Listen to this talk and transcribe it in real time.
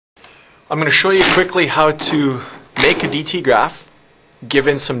I'm going to show you quickly how to make a DT graph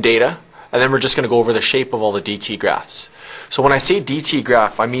given some data, and then we're just going to go over the shape of all the DT graphs. So when I say DT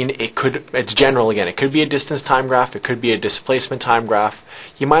graph, I mean it's general again. It could be a distance time graph, it could be a displacement time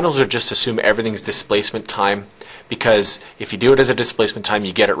graph. You might as well just assume everything's displacement time, because if you do it as a displacement time,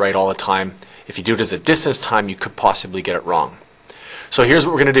 you get it right all the time. If you do it as a distance time, you could possibly get it wrong. So here's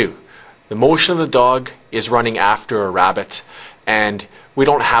what we're going to do. The motion of the dog is running after a rabbit, and we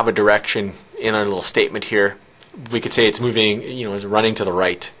don't have a direction in our little statement here. We could say it's moving, it's running to the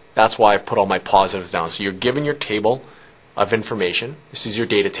right. That's why I've put all my positives down. So you're given your table of information. This is your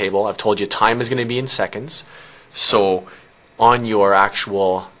data table. I've told you time is going to be in seconds. So on your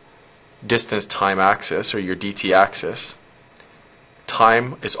actual distance time axis, or your DT axis,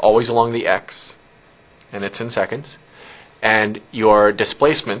 time is always along the x, and it's in seconds. And your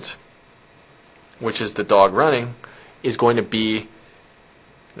displacement, which is the dog running, is going to be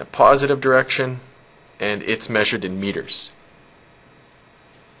in the positive direction, and it's measured in meters.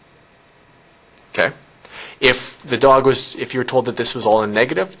 Okay? If you were told that this was all in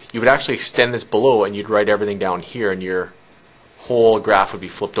negative, you would actually extend this below and you'd write everything down here, and your whole graph would be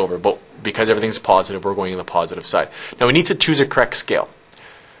flipped over. But because everything's positive, we're going on the positive side. Now we need to choose a correct scale.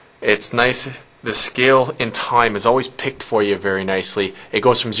 It's nice, the scale in time is always picked for you very nicely. It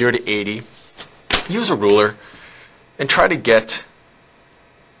goes from 0 to 80. Use a ruler and try to get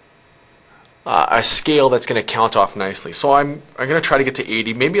a scale that's going to count off nicely. So I'm going to try to get to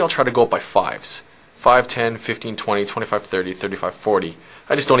 80. Maybe I'll try to go up by 5s. 5, 10, 15, 20, 25, 30, 35, 40.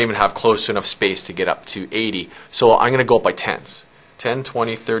 I just don't even have close enough space to get up to 80. So I'm going to go up by 10s. 10,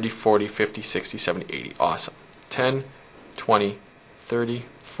 20, 30, 40, 50, 60, 70, 80. Awesome. 10, 20, 30,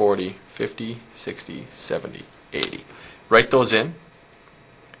 40, 50, 60, 70, 80. Write those in.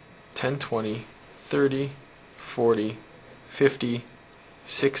 10, 20, 30, 40, 50,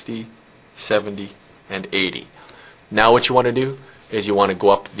 60, 70, and 80. Now what you want to do is you want to go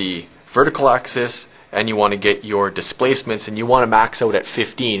up the vertical axis, and you want to get your displacements, and you want to max out at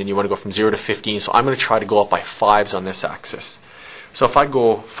 15, and you want to go from 0 to 15. So I'm going to try to go up by 5s on this axis. So if I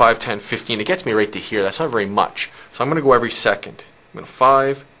go 5, 10, 15, it gets me right to here. That's not very much. So I'm going to go every second. I'm going to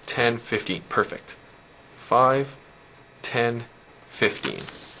 5, 10, 15. Perfect. 5, 10, 15.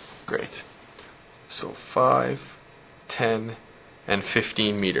 Great. So 5, 10, and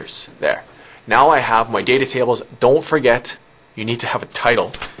 15 meters. There. Now I have my data tables. Don't forget, you need to have a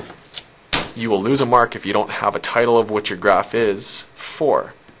title. You will lose a mark if you don't have a title of what your graph is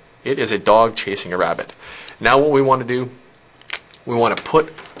for. It is a dog chasing a rabbit. Now what we want to do, we want to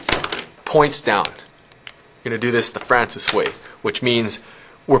put points down. We're going to do this the Francis way, which means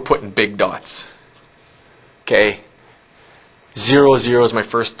we're putting big dots. Okay, 0, 0 is my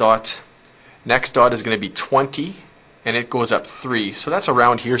first dot. Next dot is going to be 20, and it goes up 3. So that's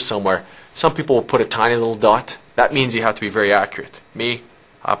around here somewhere. Some people will put a tiny little dot. That means you have to be very accurate. Me,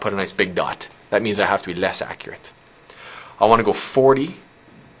 I'll put a nice big dot. That means I have to be less accurate. I want to go 40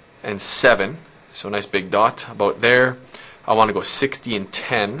 and 7. So a nice big dot about there. I want to go 60 and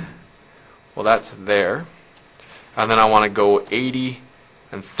 10. Well, that's there. And then I want to go 80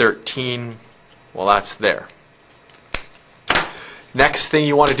 and 13. Well, that's there. Next thing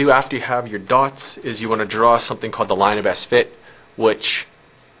you want to do after you have your dots is you want to draw something called the line of best fit, which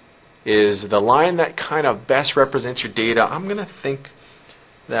is the line that kind of best represents your data. I'm going to think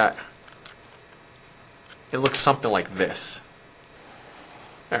that it looks something like this.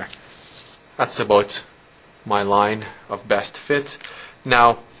 There. That's about my line of best fit.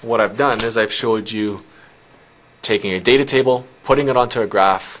 Now, what I've done is I've showed you taking a data table, putting it onto a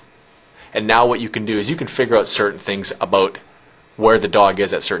graph, and now what you can do is you can figure out certain things about where the dog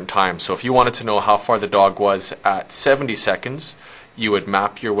is at certain times. So if you wanted to know how far the dog was at 70 seconds, you would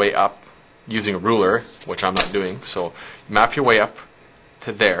map your way up using a ruler, which I'm not doing. So map your way up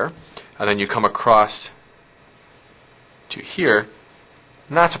to there, and then you come across to here,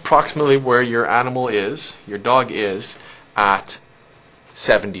 and that's approximately where your animal is, your dog is, at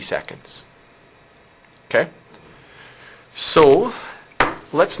 70 seconds. Okay? So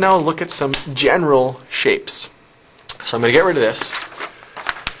let's now look at some general shapes. So I'm going to get rid of this.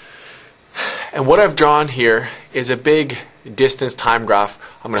 And what I've drawn here is a big distance time graph.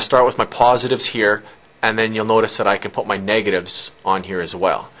 I'm going to start with my positives here, and then you'll notice that I can put my negatives on here as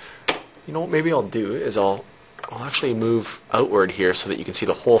well. You know what maybe I'll do is I'll actually move outward here so that you can see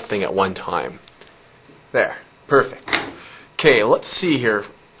the whole thing at one time. There. Perfect. Okay, let's see here.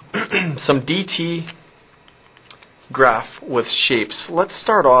 Some DT graph with shapes. Let's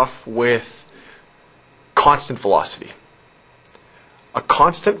start off with constant velocity. A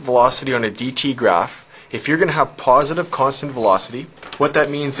constant velocity on a DT graph If you're going to have positive constant velocity, what that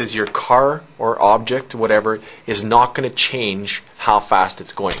means is your car or object, whatever, is not going to change how fast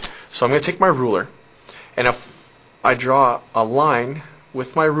it's going. So I'm going to take my ruler, and if I draw a line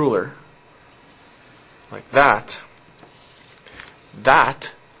with my ruler like that,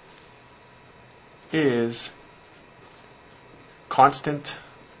 that is constant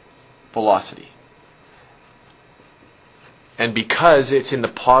velocity. And because it's in the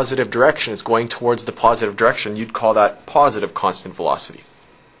positive direction, it's going towards the positive direction, you'd call that positive constant velocity.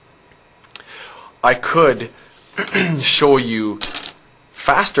 I could show you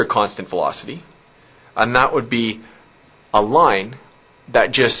faster constant velocity, and that would be a line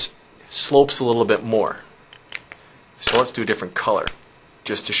that just slopes a little bit more. So let's do a different color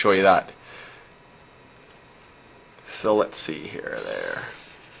just to show you that. So let's see here, there.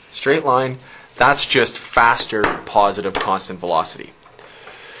 Straight line, that's just faster positive constant velocity.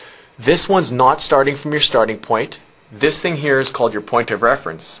 This one's not starting from your starting point. This thing here is called your point of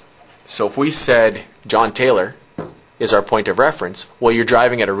reference. So if we said John Taylor is our point of reference, well, you're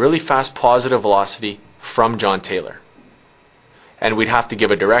driving at a really fast positive velocity from John Taylor. And we'd have to give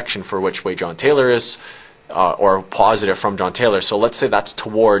a direction for which way John Taylor is, or positive from John Taylor. So let's say that's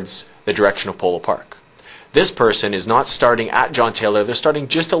towards the direction of Polo Park. This person is not starting at John Taylor, they're starting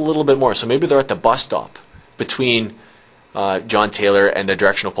just a little bit more. So maybe they're at the bus stop between John Taylor and the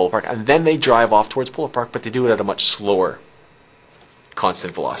direction of Polo Park, and then they drive off towards Polo Park, but they do it at a much slower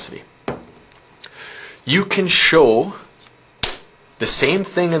constant velocity. You can show the same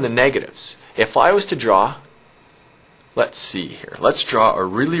thing in the negatives. If I was to draw, let's see here, let's draw a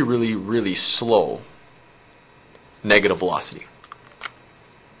really, really, really slow negative velocity.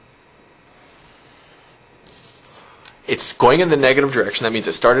 It's going in the negative direction. That means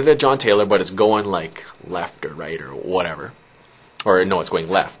it started at John Taylor, but it's going like left or right or whatever. Or no, it's going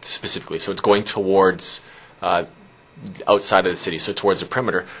left specifically. So it's going towards outside of the city, so towards the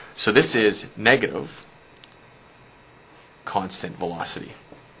perimeter. So this is negative constant velocity.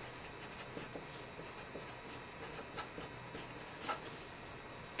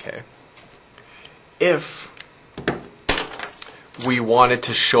 Okay. If we wanted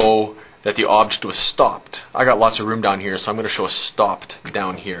to show that the object was stopped, I got lots of room down here, so I'm going to show a stopped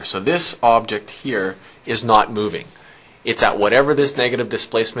down here. So this object here is not moving. It's at whatever this negative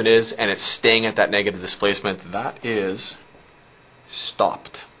displacement is, and it's staying at that negative displacement. That is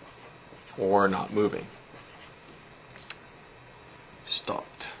stopped, or not moving.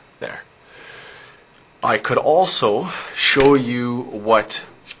 Stopped. There. I could also show you what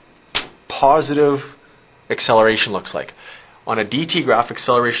positive acceleration looks like. On a DT graph,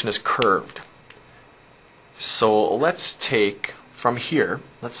 acceleration is curved. So let's take from here,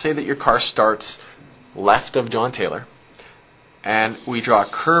 let's say that your car starts left of John Taylor, and we draw a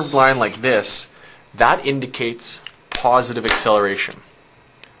curved line like this. That indicates positive acceleration.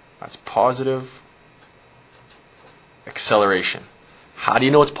 That's positive acceleration. How do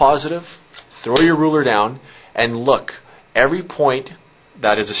you know it's positive? Throw your ruler down and look. Every point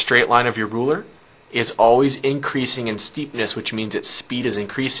that is a straight line of your ruler is always increasing in steepness, which means its speed is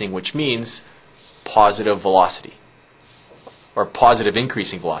increasing, which means positive velocity. Or positive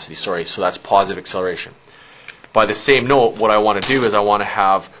increasing velocity, sorry. So that's positive acceleration. By the same note, what I want to do is I want to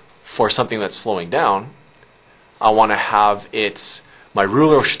have, for something that's slowing down, I want to have my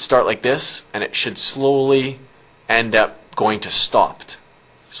ruler should start like this, and it should slowly end up going to stopped.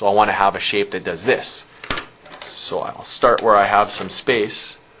 So I want to have a shape that does this. So I'll start where I have some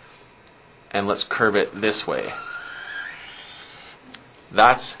space, and let's curve it this way.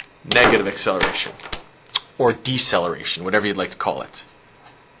 That's negative acceleration, or deceleration, whatever you'd like to call it.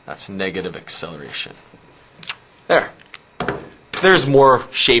 That's negative acceleration. There. There's more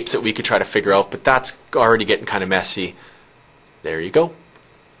shapes that we could try to figure out, but that's already getting kind of messy. There you go.